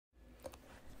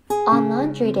On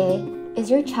laundry day,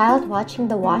 is your child watching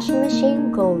the washing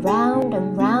machine go round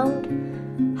and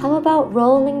round? How about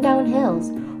rolling down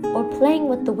hills or playing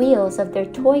with the wheels of their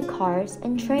toy cars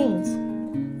and trains?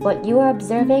 What you are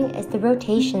observing is the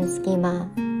rotation schema.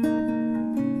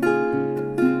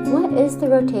 What is the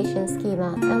rotation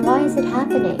schema and why is it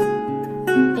happening?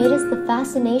 It is the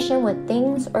fascination with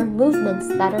things or movements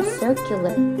that are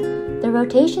circular. The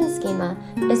rotation schema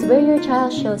is where your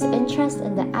child shows interest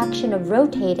in the action of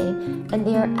rotating and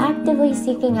they are actively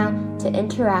seeking out to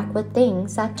interact with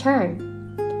things that turn.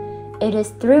 It is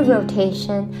through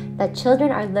rotation that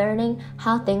children are learning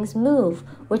how things move,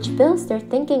 which builds their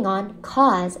thinking on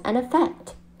cause and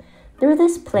effect. Through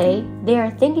this play, they are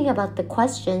thinking about the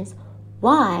questions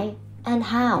why and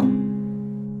how.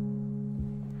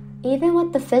 Even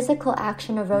with the physical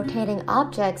action of rotating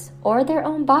objects or their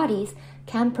own bodies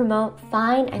can promote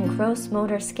fine and gross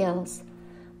motor skills.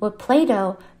 With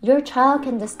Play-Doh, your child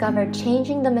can discover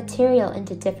changing the material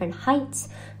into different heights,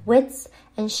 widths,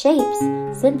 and shapes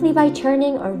simply by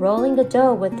turning or rolling the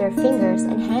dough with their fingers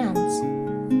and hands.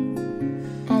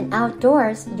 And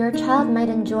outdoors, your child might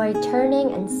enjoy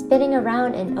turning and spinning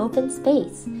around in open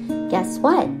space. Guess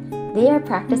what? They are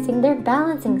practicing their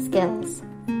balancing skills.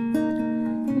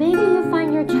 Maybe you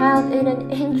find your child in an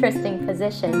interesting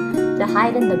position to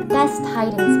hide in the best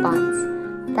hiding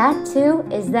spots. That too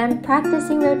is them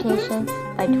practicing rotation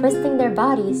by twisting their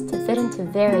bodies to fit into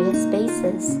various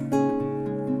spaces.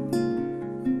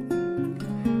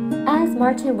 As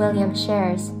Martin Williams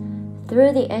shares,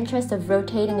 through the interest of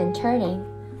rotating and turning,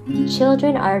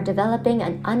 children are developing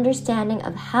an understanding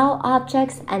of how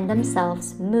objects and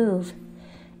themselves move.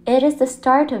 It is the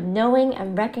start of knowing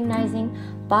and recognizing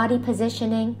body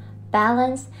positioning,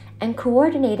 balance, and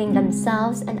coordinating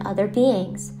themselves and other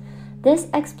beings. This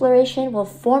exploration will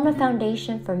form a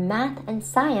foundation for math and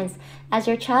science as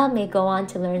your child may go on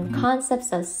to learn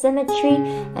concepts of symmetry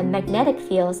and magnetic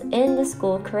fields in the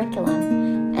school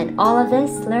curriculum. And all of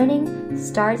this learning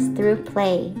starts through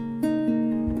play.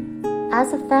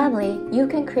 As a family, you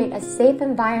can create a safe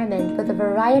environment with a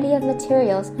variety of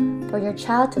materials for your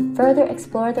child to further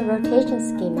explore the rotation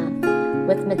schema,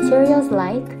 with materials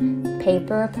like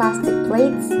paper or plastic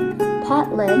plates,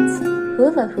 pot lids,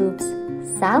 hula hoops,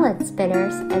 salad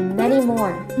spinners, and many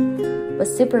more. With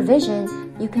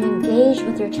supervision, you can engage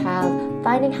with your child,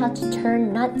 finding how to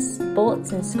turn nuts,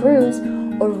 bolts, and screws,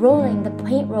 or rolling the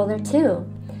paint roller too.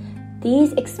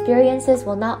 These experiences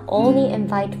will not only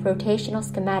invite rotational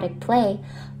schematic play,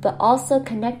 but also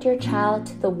connect your child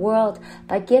to the world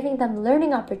by giving them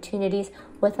learning opportunities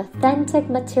with authentic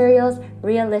materials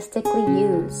realistically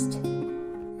used.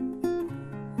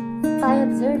 By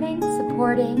observing,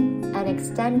 supporting, and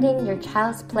extending your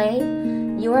child's play,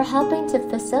 you are helping to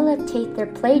facilitate their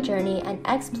play journey and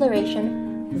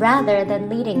exploration rather than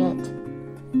leading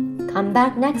it. Come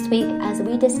back next week as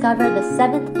we discover the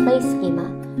 7th play schema,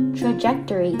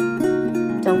 trajectory.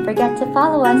 Don't forget to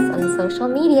follow us on social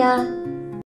media.